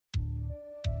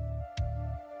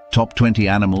Top 20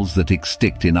 animals that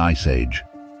extinct in Ice Age.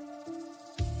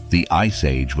 The Ice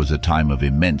Age was a time of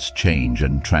immense change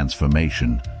and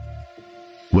transformation,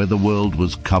 where the world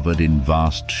was covered in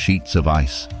vast sheets of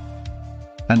ice,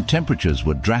 and temperatures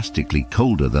were drastically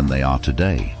colder than they are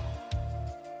today.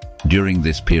 During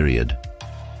this period,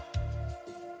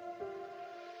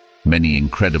 many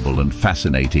incredible and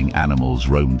fascinating animals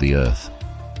roamed the earth,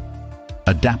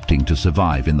 adapting to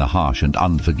survive in the harsh and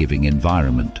unforgiving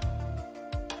environment.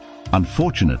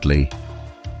 Unfortunately,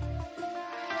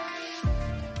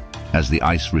 as the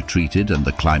ice retreated and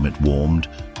the climate warmed,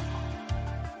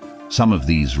 some of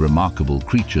these remarkable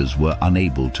creatures were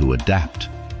unable to adapt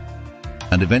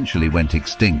and eventually went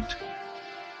extinct.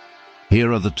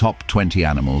 Here are the top 20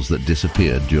 animals that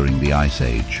disappeared during the Ice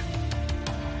Age.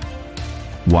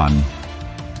 1.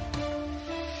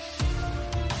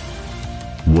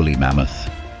 Woolly mammoth.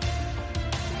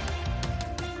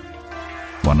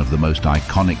 One of the most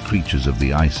iconic creatures of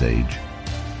the Ice Age.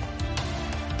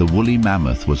 The woolly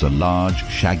mammoth was a large,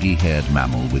 shaggy-haired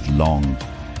mammal with long,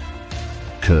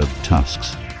 curved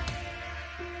tusks.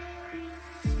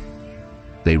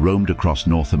 They roamed across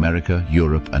North America,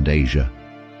 Europe, and Asia.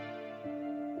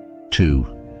 2.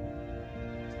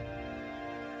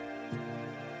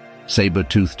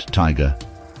 Saber-toothed tiger.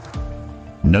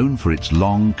 Known for its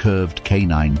long, curved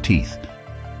canine teeth,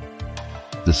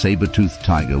 the saber-toothed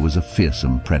tiger was a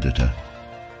fearsome predator.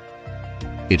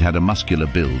 It had a muscular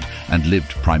build and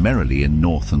lived primarily in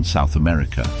North and South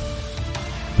America.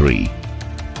 3.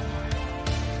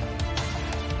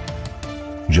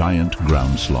 Giant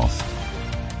ground sloth.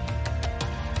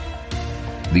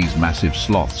 These massive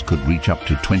sloths could reach up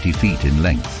to 20 feet in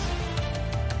length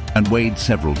and weighed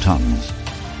several tons.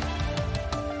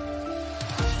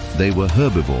 They were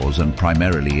herbivores and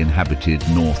primarily inhabited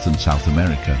North and South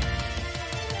America.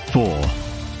 4.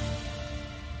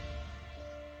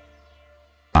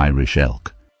 Irish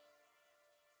elk.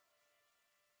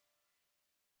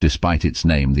 Despite its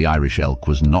name, the Irish elk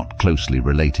was not closely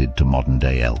related to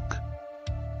modern-day elk.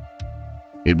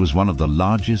 It was one of the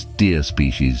largest deer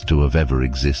species to have ever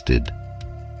existed,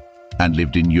 and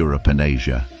lived in Europe and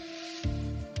Asia.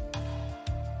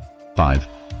 5.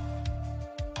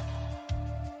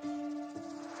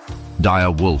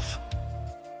 Dire wolf.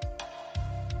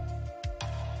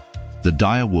 The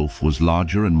dire wolf was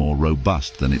larger and more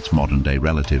robust than its modern-day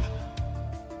relative,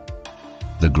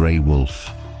 the grey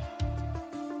wolf.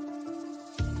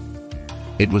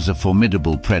 It was a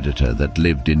formidable predator that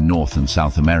lived in North and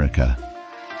South America.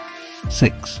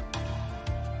 6.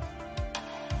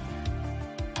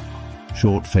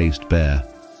 Short-faced bear.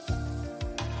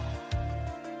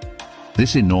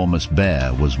 This enormous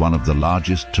bear was one of the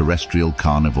largest terrestrial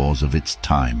carnivores of its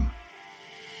time.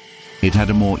 It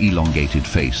had a more elongated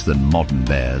face than modern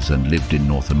bears and lived in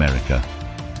North America.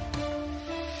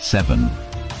 7.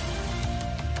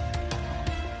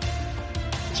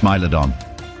 Smilodon.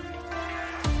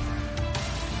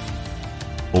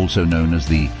 Also known as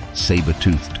the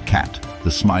saber-toothed cat,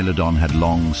 the Smilodon had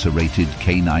long, serrated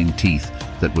canine teeth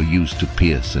that were used to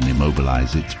pierce and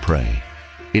immobilize its prey.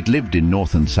 It lived in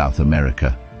North and South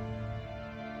America.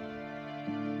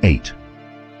 8.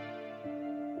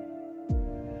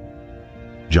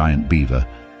 Giant beaver.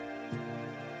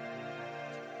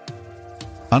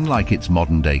 Unlike its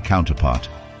modern-day counterpart,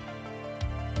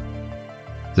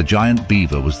 the giant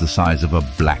beaver was the size of a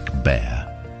black bear.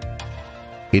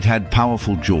 It had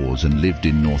powerful jaws and lived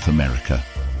in North America.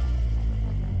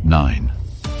 9.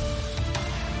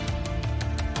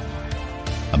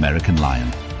 American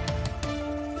lion.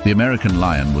 The American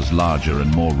lion was larger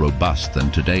and more robust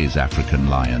than today's African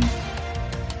lion.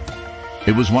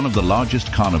 It was one of the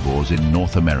largest carnivores in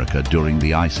North America during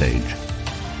the Ice Age.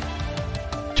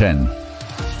 10.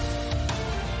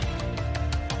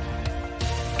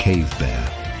 Cave bear.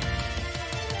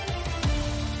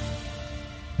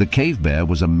 The cave bear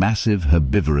was a massive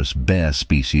herbivorous bear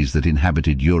species that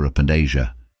inhabited Europe and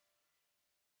Asia.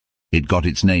 It got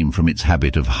its name from its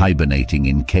habit of hibernating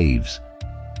in caves.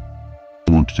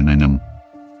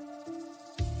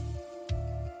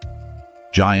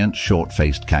 Giant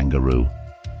short-faced kangaroo.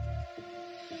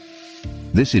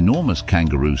 This enormous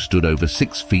kangaroo stood over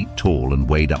 6 feet tall and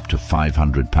weighed up to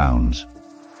 500 pounds.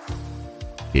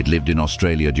 It lived in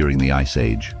Australia during the Ice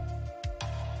Age.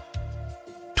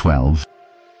 12.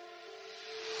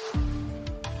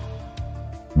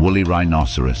 Woolly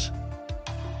rhinoceros.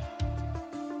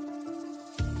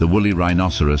 The woolly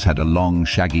rhinoceros had a long,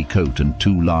 shaggy coat and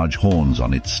 2 large horns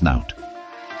on its snout.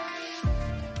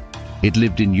 It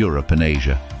lived in Europe and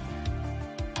Asia.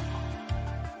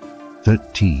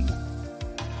 13.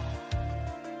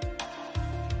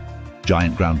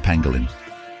 Giant ground pangolin.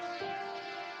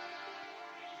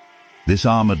 This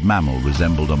armored mammal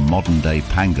resembled a modern-day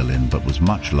pangolin but was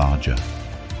much larger.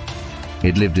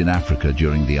 It lived in Africa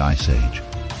during the Ice Age.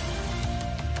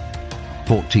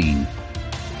 14.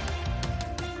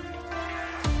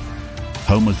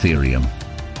 Homotherium.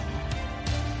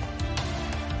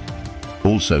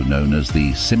 Also known as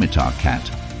the scimitar cat,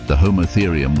 the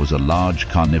Homotherium was a large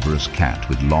carnivorous cat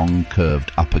with long,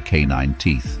 curved upper canine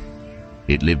teeth.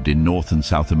 It lived in North and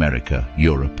South America,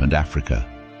 Europe and Africa.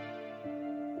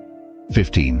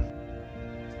 15.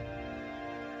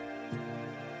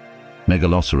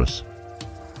 Megaloceros.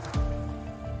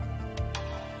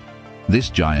 This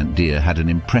giant deer had an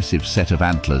impressive set of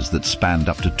antlers that spanned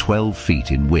up to 12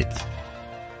 feet in width.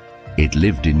 It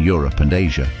lived in Europe and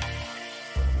Asia.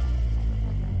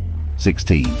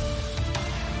 16.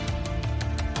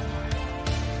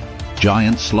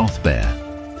 Giant sloth bear.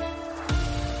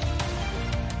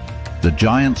 The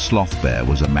giant sloth bear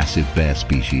was a massive bear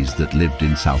species that lived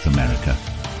in South America.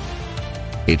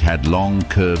 It had long,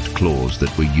 curved claws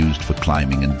that were used for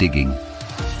climbing and digging.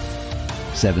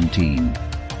 17.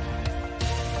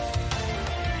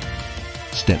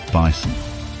 Steppe bison.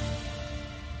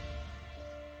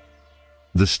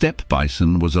 The steppe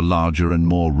bison was a larger and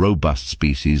more robust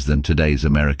species than today's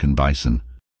American bison.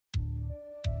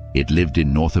 It lived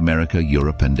in North America,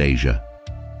 Europe and Asia.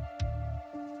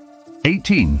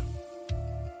 18.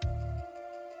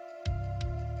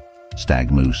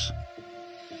 Stag moose.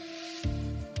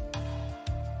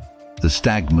 The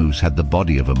stag moose had the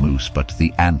body of a moose but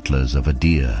the antlers of a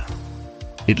deer.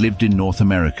 It lived in North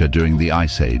America during the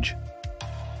Ice Age.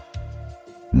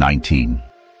 19.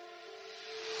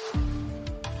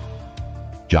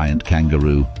 Giant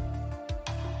kangaroo.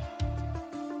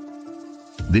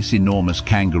 This enormous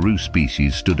kangaroo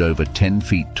species stood over 10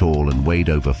 feet tall and weighed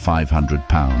over 500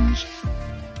 pounds.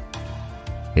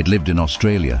 It lived in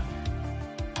Australia.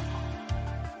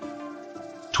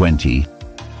 20.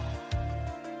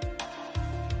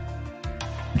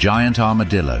 Giant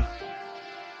armadillo.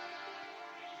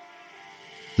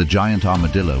 The giant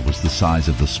armadillo was the size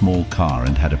of the small car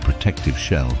and had a protective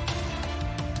shell.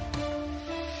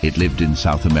 It lived in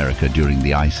South America during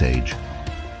the Ice Age.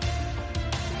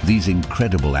 These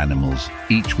incredible animals,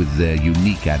 each with their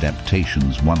unique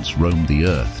adaptations, once roamed the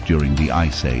Earth during the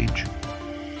Ice Age.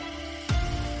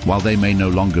 While they may no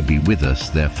longer be with us,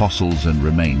 their fossils and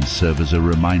remains serve as a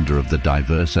reminder of the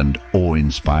diverse and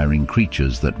awe-inspiring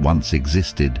creatures that once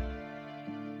existed.